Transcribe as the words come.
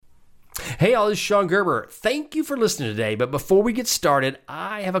Hey, all, this is Sean Gerber. Thank you for listening today, but before we get started,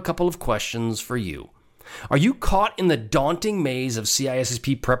 I have a couple of questions for you. Are you caught in the daunting maze of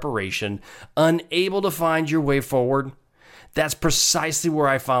CISSP preparation, unable to find your way forward? That's precisely where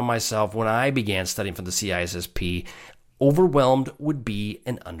I found myself when I began studying for the CISSP. Overwhelmed would be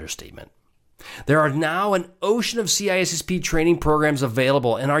an understatement. There are now an ocean of CISSP training programs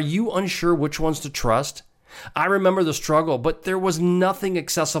available, and are you unsure which ones to trust? I remember the struggle, but there was nothing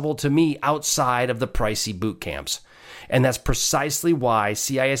accessible to me outside of the pricey boot camps. And that's precisely why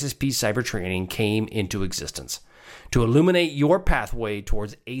CISSP Cyber Training came into existence, to illuminate your pathway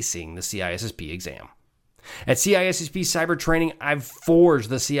towards acing the CISSP exam. At CISSP Cyber Training, I've forged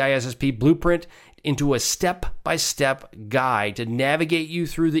the CISSP blueprint into a step-by-step guide to navigate you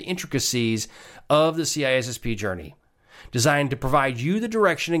through the intricacies of the CISSP journey, designed to provide you the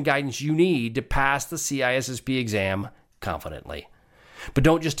direction and guidance you need to pass the CISSP exam confidently. But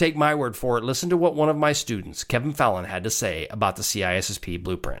don't just take my word for it. Listen to what one of my students, Kevin Fallon, had to say about the CISSP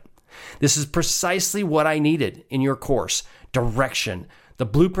blueprint. This is precisely what I needed in your course: direction. The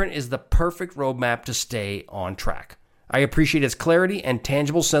blueprint is the perfect roadmap to stay on track. I appreciate its clarity and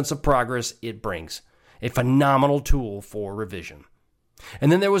tangible sense of progress it brings. A phenomenal tool for revision.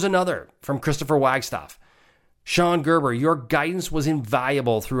 And then there was another from Christopher Wagstaff. Sean Gerber, your guidance was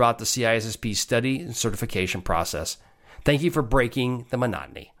invaluable throughout the CISSP study and certification process. Thank you for breaking the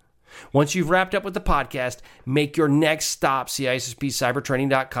monotony. Once you've wrapped up with the podcast, make your next stop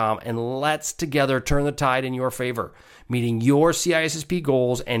CISSPcybertraining.com, and let's together turn the tide in your favor, meeting your CISSP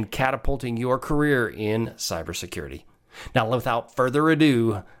goals and catapulting your career in cybersecurity. Now, without further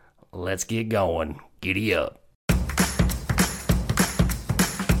ado, let's get going. Giddy up.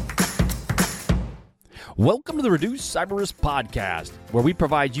 Welcome to the Reduce Cyber Risk Podcast, where we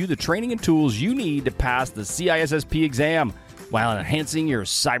provide you the training and tools you need to pass the CISSP exam while enhancing your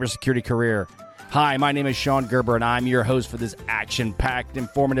cybersecurity career. Hi, my name is Sean Gerber, and I'm your host for this action-packed,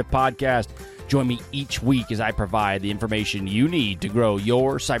 informative podcast. Join me each week as I provide the information you need to grow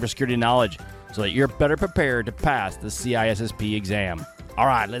your cybersecurity knowledge so that you're better prepared to pass the CISSP exam. All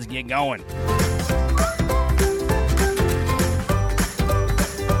right, let's get going.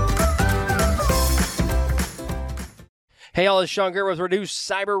 Hey, all, it's Sean Gerber with Reduce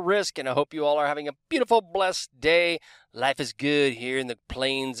Cyber Risk, and I hope you all are having a beautiful, blessed day. Life is good here in the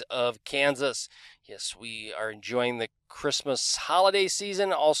plains of Kansas. Yes, we are enjoying the Christmas holiday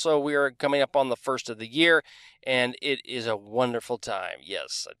season. Also, we are coming up on the first of the year, and it is a wonderful time.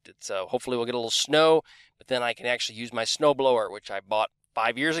 Yes, hopefully we'll get a little snow, but then I can actually use my snowblower, which I bought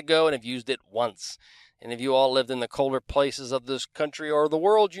 5 years ago and have used it once. And if you all lived in the colder places of this country or the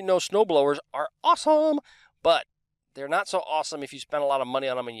world, you know snowblowers are awesome, but they're not so awesome if you spend a lot of money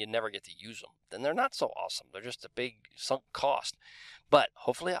on them and you never get to use them. Then they're not so awesome. They're just a big sunk cost. But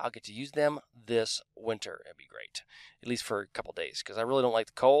hopefully I'll get to use them this winter. It'd be great, at least for a couple days, because I really don't like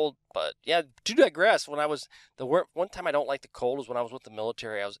the cold. But yeah, to digress, one time I don't like the cold was when I was with the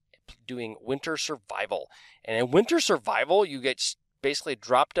military. I was doing winter survival. And in winter survival, you get basically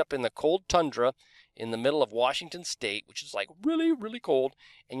dropped up in the cold tundra in the middle of Washington State, which is like really, really cold,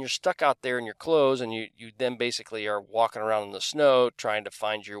 and you're stuck out there in your clothes, and you then basically are walking around in the snow trying to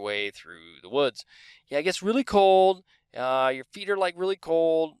find your way through the woods. Yeah, it gets really cold. Your feet are like really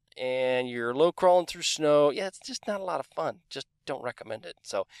cold, and you're low crawling through snow. Yeah, it's just not a lot of fun. Just don't recommend it.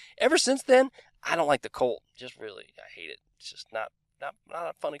 So ever since then, I don't like the cold. Just really, I hate it. It's just not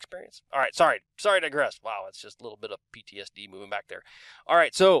a fun experience. All right, sorry to digress. Wow, it's just a little bit of PTSD moving back there. All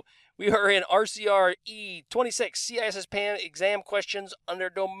right, so we are in RCR E26 CISSP exam questions under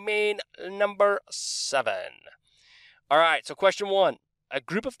domain number 7. All right, so question 1. A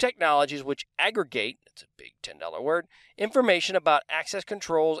group of technologies which aggregate, it's a big $10 word, information about access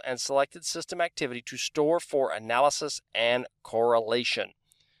controls and selected system activity to store for analysis and correlation.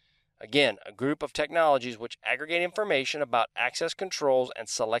 Again, a group of technologies which aggregate information about access controls and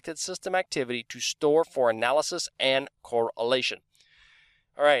selected system activity to store for analysis and correlation.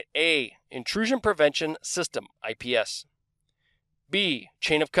 All right, A, intrusion prevention system, IPS. B,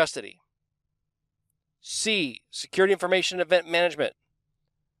 chain of custody. C, security information event management.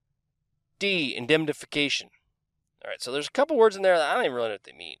 D, indemnification. All right, so there's a couple words in there that I don't even really know what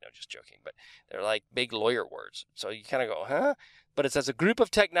they mean. I'm just joking, but they're like big lawyer words. So you kind of go, huh? But it says a group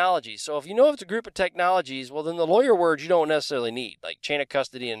of technologies. So if you know it's a group of technologies, well, then the lawyer words you don't necessarily need, like chain of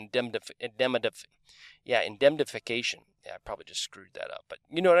custody and indemnification. Yeah, I probably just screwed that up, but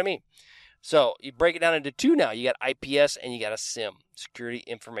you know what I mean. So you break it down into 2 now. You got IPS and you got a SIM, Security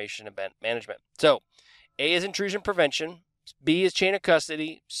Information Event Management. So A is intrusion prevention, B is chain of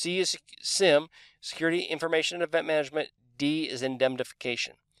custody, C is SIM, Security Information Event Management, D is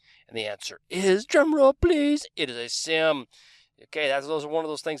indemnification. And the answer is, drum roll please, it is a sim. Okay, those are one of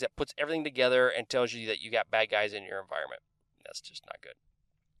those things that puts everything together and tells you that you got bad guys in your environment. That's just not good.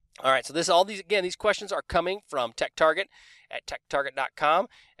 All right, so these questions are coming from TechTarget at techtarget.com,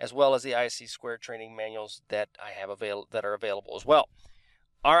 as well as the ISC Squared training manuals that I have that are available as well.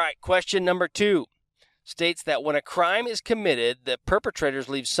 All right, question number 2 states that when a crime is committed, the perpetrators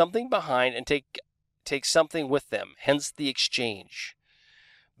leave something behind and take something with them, hence the exchange.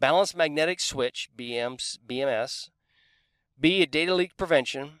 Balanced magnetic switch, BMS. B, data leak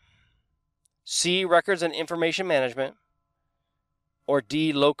prevention. C, records and information management. Or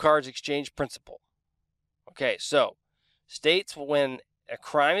D, low cards exchange principle. Okay, so states when a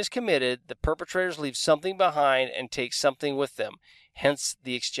crime is committed, the perpetrators leave something behind and take something with them, hence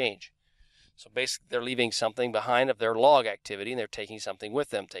the exchange. So basically, they're leaving something behind of their log activity, and they're taking something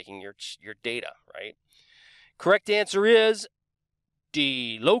with them, taking your data, right? Correct answer is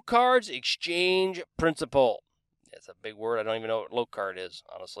D, low cards exchange principle. That's a big word. I don't even know what low card is,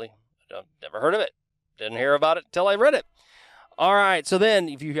 honestly. I've never heard of it. Didn't hear about it until I read it. All right, so then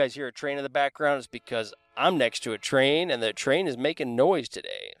if you guys hear a train in the background, it's because I'm next to a train, and the train is making noise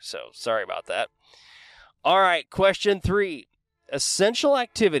today. So sorry about that. All right, question 3. Essential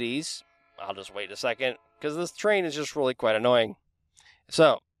activities. I'll just wait a second because this train is just really quite annoying.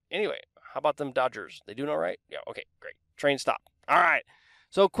 So anyway, how about them Dodgers? They doing all right? Yeah, okay, great. Train stop. All right.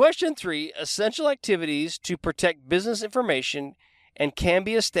 So question 3, essential activities to protect business information and can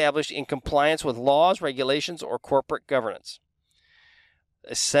be established in compliance with laws, regulations, or corporate governance.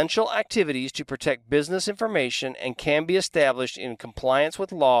 Essential activities to protect business information and can be established in compliance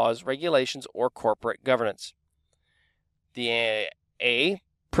with laws, regulations, or corporate governance. The A,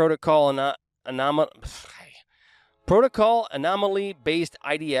 protocol anomaly-based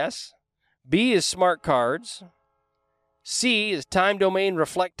IDS. B is smart cards. C is time domain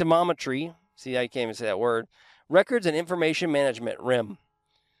reflectometry. See, I can't even say that word. Records and information management, RIM.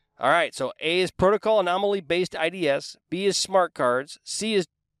 All right, so A is protocol anomaly-based IDS. B is smart cards. C is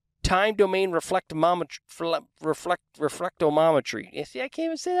time domain reflectometry. Yeah, see, I can't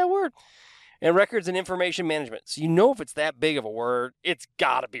even say that word. And records and information management. So you know if it's that big of a word, it's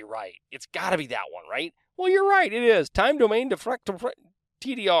got to be right. It's got to be that one, right? Well, you're right. It is. Time domain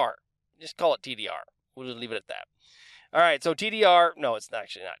TDR. Just call it TDR. We'll just leave it at that. All right, so TDR, no, it's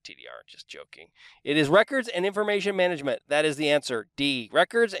actually not TDR, just joking. It is records and information management. That is the answer, D,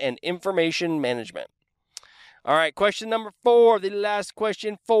 records and information management. All right, question number 4, the last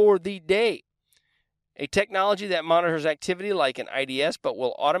question for the day. A technology that monitors activity like an IDS but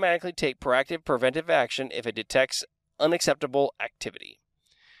will automatically take proactive preventive action if it detects unacceptable activity.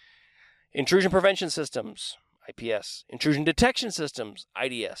 Intrusion prevention systems, IPS. Intrusion detection systems,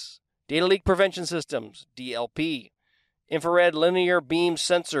 IDS. Data leak prevention systems, DLP. Infrared linear beam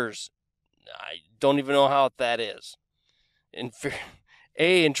sensors. I don't even know how that is.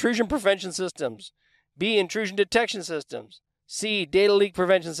 A, intrusion prevention systems. B, intrusion detection systems. C, data leak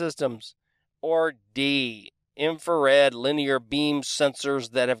prevention systems. Or D, infrared linear beam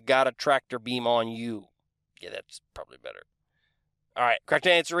sensors that have got a tractor beam on you. Yeah, that's probably better. All right, correct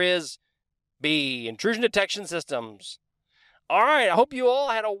answer is B, intrusion detection systems. All right, I hope you all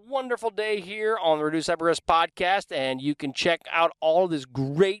had a wonderful day here on the Reduce Cyber Risk podcast, and you can check out all of this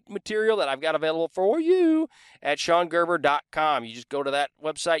great material that I've got available for you at SeanGerber.com. You just go to that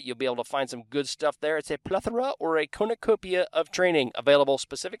website, you'll be able to find some good stuff there. It's a plethora or a cornucopia of training available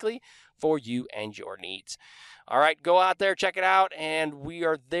specifically for you and your needs. All right, go out there, check it out, and we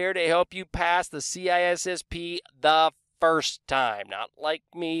are there to help you pass the CISSP the first time. Not like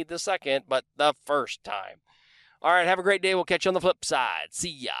me the second, but the first time. All right, have a great day. We'll catch you on the flip side. See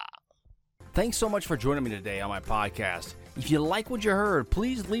ya. Thanks so much for joining me today on my podcast. If you like what you heard,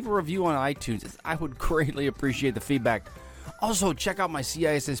 please leave a review on iTunes. I would greatly appreciate the feedback. Also, check out my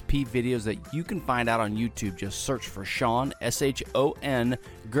CISSP videos that you can find out on YouTube. Just search for Sean, S-H-O-N,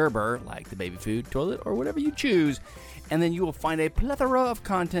 Gerber, like the baby food, toilet, or whatever you choose. And then you will find a plethora of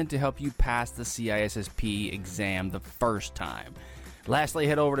content to help you pass the CISSP exam the first time. Lastly,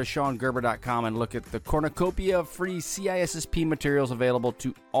 head over to SeanGerber.com and look at the cornucopia of free CISSP materials available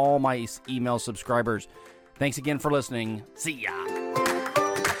to all my email subscribers. Thanks again for listening. See ya.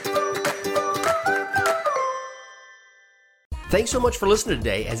 Thanks so much for listening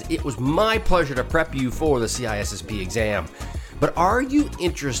today, as it was my pleasure to prep you for the CISSP exam. But are you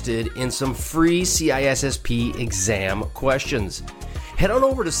interested in some free CISSP exam questions? Head on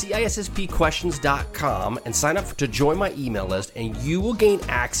over to CISSPquestions.com and sign up to join my email list, and you will gain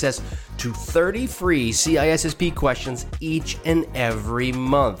access to 30 free CISSP questions each and every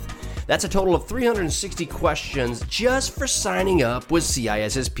month. That's a total of 360 questions just for signing up with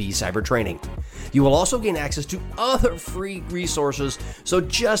CISSP Cyber Training. You will also gain access to other free resources, so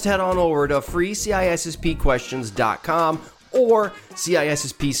just head on over to freecisspquestions.com or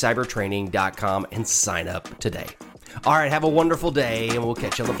CISSPcybertraining.com and sign up today. All right, have a wonderful day, and we'll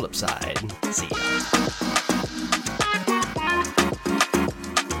catch you on the flip side. See ya.